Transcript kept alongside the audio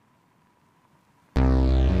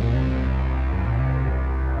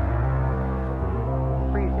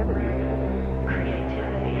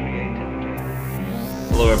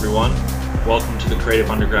everyone. Welcome to the Creative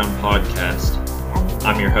Underground podcast.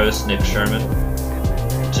 I'm your host, Nick Sherman.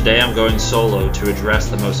 Today I'm going solo to address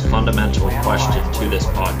the most fundamental question to this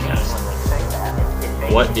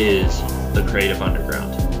podcast. What is the Creative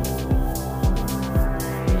Underground?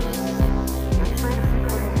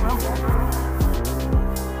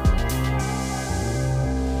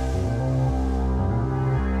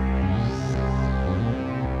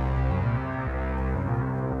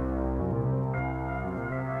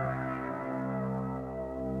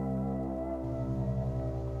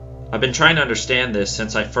 I've been trying to understand this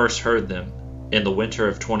since I first heard them in the winter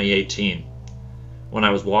of 2018 when I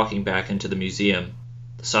was walking back into the museum,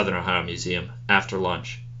 the Southern Ohio Museum, after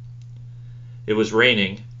lunch. It was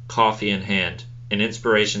raining, coffee in hand, and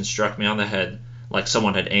inspiration struck me on the head like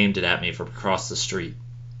someone had aimed it at me from across the street.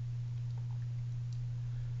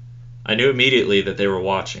 I knew immediately that they were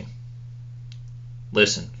watching.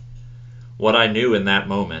 Listen, what I knew in that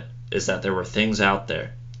moment is that there were things out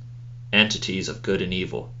there, entities of good and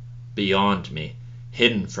evil, beyond me,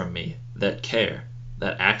 hidden from me, that care,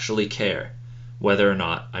 that actually care, whether or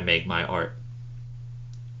not I make my art.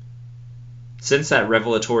 Since that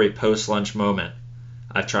revelatory post-lunch moment,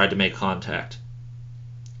 I've tried to make contact.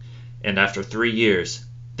 And after 3 years,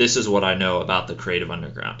 this is what I know about the Creative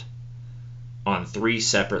Underground. On 3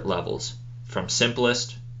 separate levels, from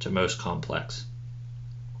simplest to most complex.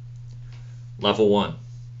 Level 1.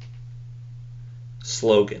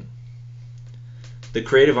 Slogan. The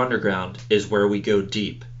Creative Underground is where we go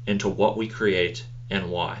deep into what we create and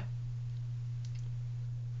why.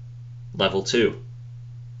 Level 2.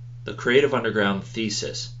 The Creative Underground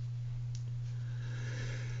Thesis.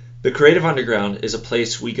 The Creative Underground is a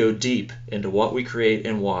place we go deep into what we create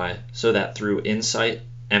and why, so that through insight,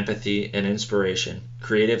 empathy, and inspiration,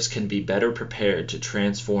 creatives can be better prepared to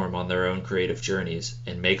transform on their own creative journeys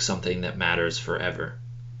and make something that matters forever.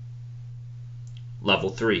 Level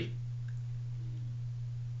 3.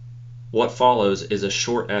 What follows is a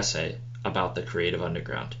short essay about the Creative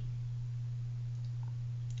Underground.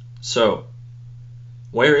 So,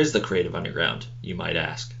 where is the Creative Underground, you might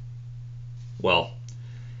ask? Well,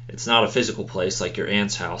 it's not a physical place like your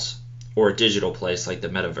aunt's house, or a digital place like the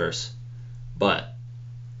metaverse, but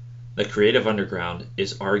the Creative Underground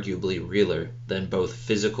is arguably realer than both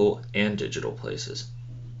physical and digital places.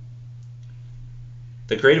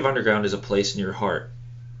 The Creative Underground is a place in your heart,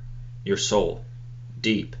 your soul,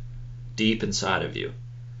 deep inside of you,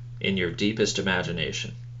 in your deepest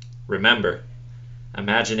imagination. Remember,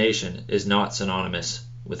 imagination is not synonymous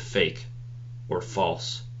with fake, or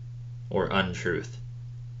false, or untruth.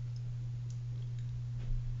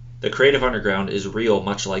 The Creative Underground is real,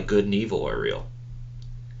 much like good and evil are real.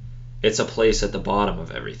 It's a place at the bottom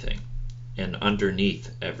of everything, and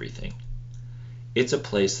underneath everything. It's a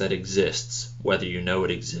place that exists, whether you know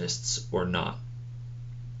it exists or not.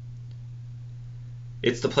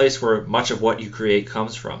 It's the place where much of what you create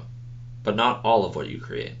comes from, but not all of what you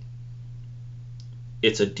create.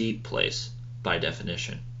 It's a deep place, by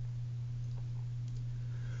definition.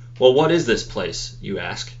 Well, what is this place, you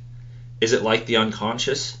ask? Is it like the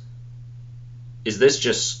unconscious? Is this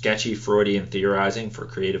just sketchy Freudian theorizing for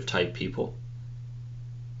creative-type people?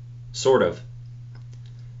 Sort of.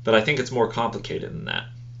 But I think it's more complicated than that.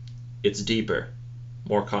 It's deeper,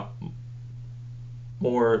 more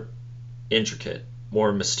intricate,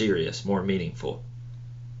 more mysterious, more meaningful.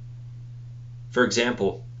 For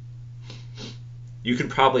example, you can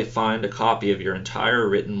probably find a copy of your entire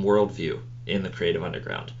written worldview in the Creative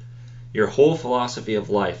Underground. Your whole philosophy of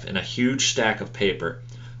life in a huge stack of paper,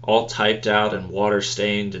 all typed out and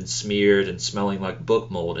water-stained and smeared and smelling like book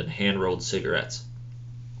mold and hand-rolled cigarettes.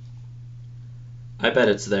 I bet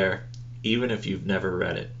it's there, even if you've never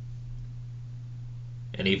read it.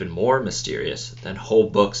 And even more mysterious than whole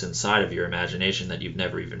books inside of your imagination that you've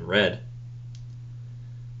never even read.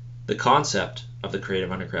 The concept of the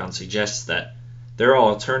Creative Underground suggests that there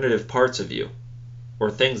are alternative parts of you,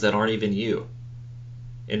 or things that aren't even you,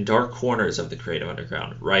 in dark corners of the Creative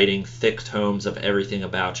Underground, writing thick tomes of everything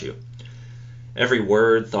about you. Every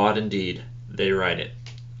word, thought, and deed, they write it,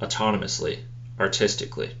 autonomously,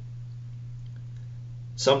 artistically.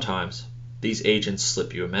 Sometimes, these agents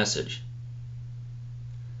slip you a message.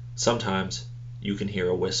 Sometimes you can hear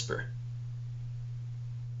a whisper.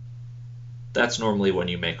 That's normally when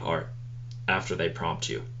you make art, after they prompt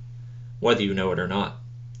you, whether you know it or not.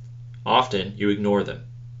 Often you ignore them,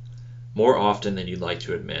 more often than you'd like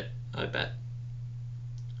to admit, I bet.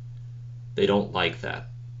 They don't like that.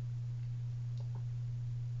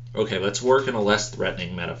 Okay, let's work in a less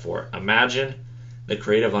threatening metaphor. Imagine the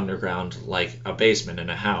Creative Underground like a basement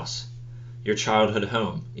in a house, your childhood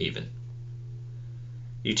home, even.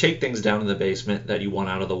 You take things down in the basement that you want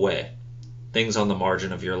out of the way, things on the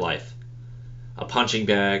margin of your life, a punching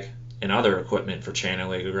bag, and other equipment for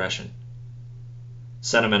channeling aggression.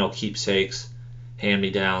 Sentimental keepsakes,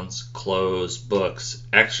 hand-me-downs, clothes, books,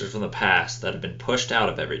 extras from the past that have been pushed out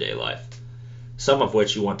of everyday life, some of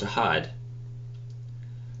which you want to hide.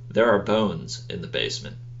 There are bones in the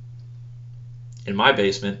basement. In my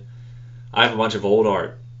basement, I have a bunch of old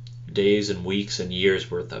art, days and weeks and years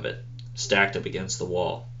worth of it, stacked up against the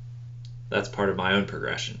wall. That's part of my own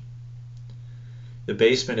progression. The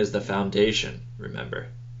basement is the foundation, remember.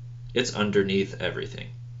 It's underneath everything.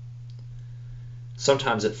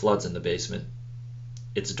 Sometimes it floods in the basement.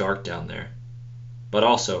 It's dark down there. But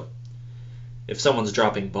also, if someone's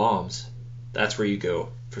dropping bombs, that's where you go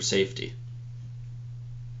for safety.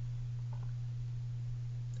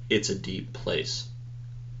 It's a deep place.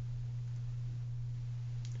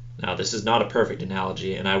 Now, this is not a perfect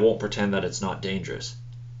analogy, and I won't pretend that it's not dangerous.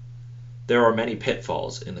 There are many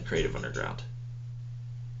pitfalls in the creative underground.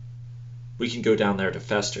 We can go down there to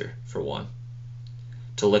fester, for one,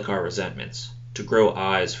 to lick our resentments, to grow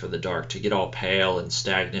eyes for the dark, to get all pale and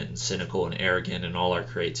stagnant and cynical and arrogant in all our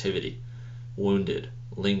creativity, wounded,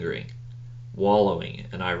 lingering, wallowing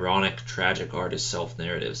in ironic, tragic artist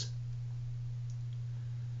self-narratives.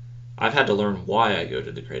 I've had to learn why I go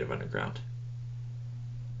to the creative underground.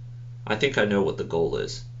 I think I know what the goal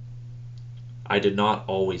is. I did not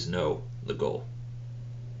always know the goal.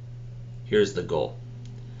 Here's the goal.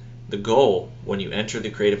 The goal, when you enter the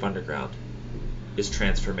creative underground, is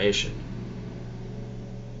transformation.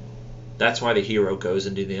 That's why the hero goes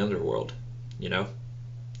into the underworld, you know?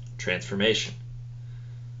 Transformation.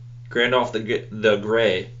 Gandalf the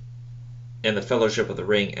Grey and the Fellowship of the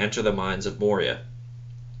Ring enter the mines of Moria,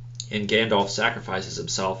 and Gandalf sacrifices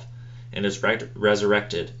himself and is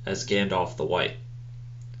resurrected as Gandalf the White.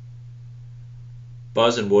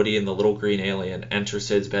 Buzz and Woody and the little green alien enter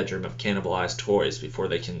Sid's bedroom of cannibalized toys before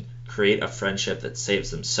they can create a friendship that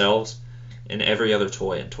saves themselves and every other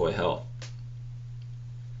toy in toy hell.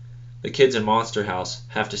 The kids in Monster House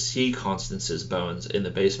have to see Constance's bones in the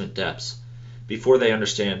basement depths before they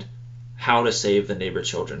understand how to save the neighbor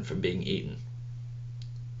children from being eaten.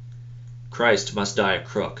 Christ must die a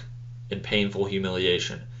crook in painful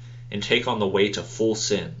humiliation and take on the weight of full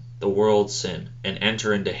sin, the world's sin, and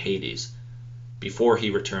enter into Hades before he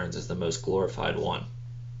returns as the most glorified one.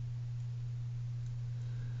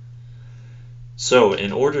 So,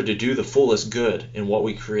 in order to do the fullest good in what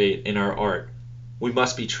we create in our art, we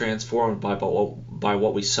must be transformed by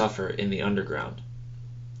what we suffer in the underground.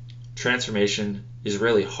 Transformation is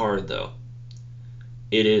really hard, though.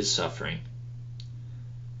 It is suffering.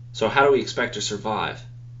 So how do we expect to survive?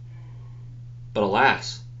 But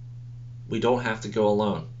alas, we don't have to go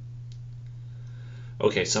alone.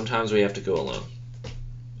 Okay, sometimes we have to go alone.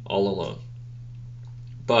 All alone.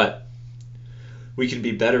 But we can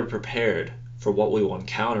be better prepared for what we will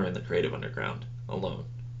encounter in the creative underground alone.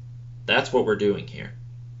 That's what we're doing here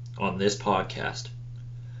on this podcast.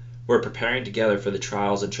 We're preparing together for the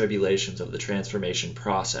trials and tribulations of the transformation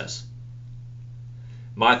process.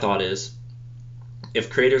 My thought is, if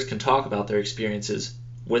creators can talk about their experiences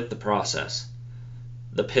with the process,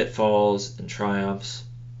 the pitfalls and triumphs,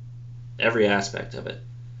 every aspect of it,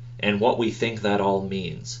 and what we think that all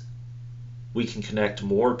means, we can connect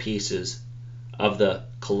more pieces of the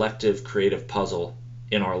collective creative puzzle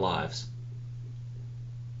in our lives.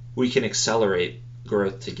 We can accelerate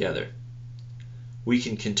growth together. We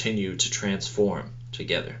can continue to transform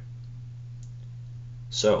together.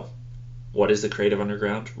 So, what is the creative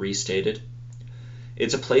underground? Restated.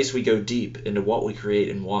 It's a place we go deep into what we create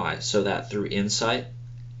and why, so that through insight,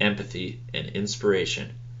 empathy, and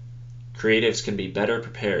inspiration, creatives can be better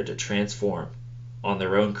prepared to transform on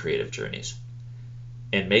their own creative journeys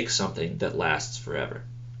and make something that lasts forever.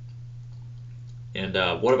 And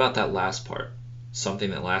what about that last part? Something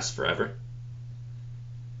that lasts forever?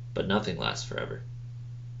 But nothing lasts forever.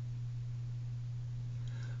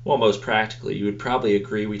 Well, most practically, you would probably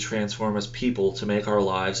agree we transform as people to make our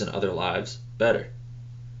lives and other lives better.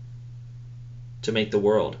 To make the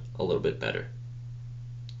world a little bit better.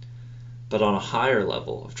 But on a higher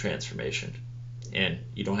level of transformation, and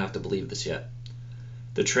you don't have to believe this yet,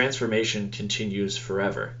 the transformation continues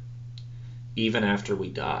forever, even after we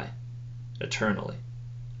die, eternally.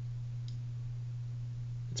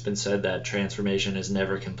 It's been said that transformation is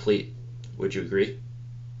never complete. Would you agree?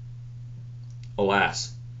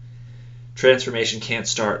 Alas, transformation can't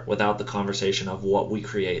start without the conversation of what we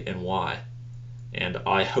create and why, and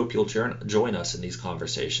I hope you'll join us in these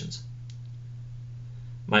conversations.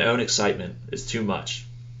 My own excitement is too much.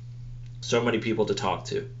 So many people to talk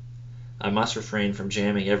to. I must refrain from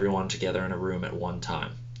jamming everyone together in a room at one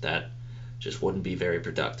time. That just wouldn't be very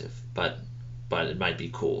productive, but it might be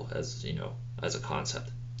cool as a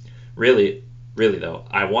concept. Really though,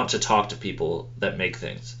 I want to talk to people that make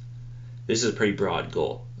things. This is a pretty broad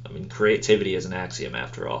goal. I mean, creativity is an axiom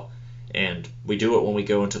after all, and we do it when we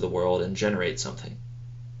go into the world and generate something.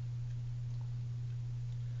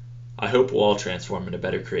 I hope we'll all transform into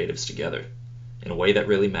better creatives together, in a way that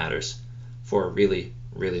really matters, for a really,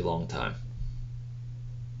 really long time.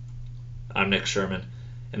 I'm Nick Sherman,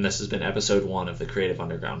 and this has been episode 1 of the Creative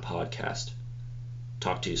Underground podcast.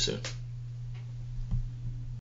 Talk to you soon.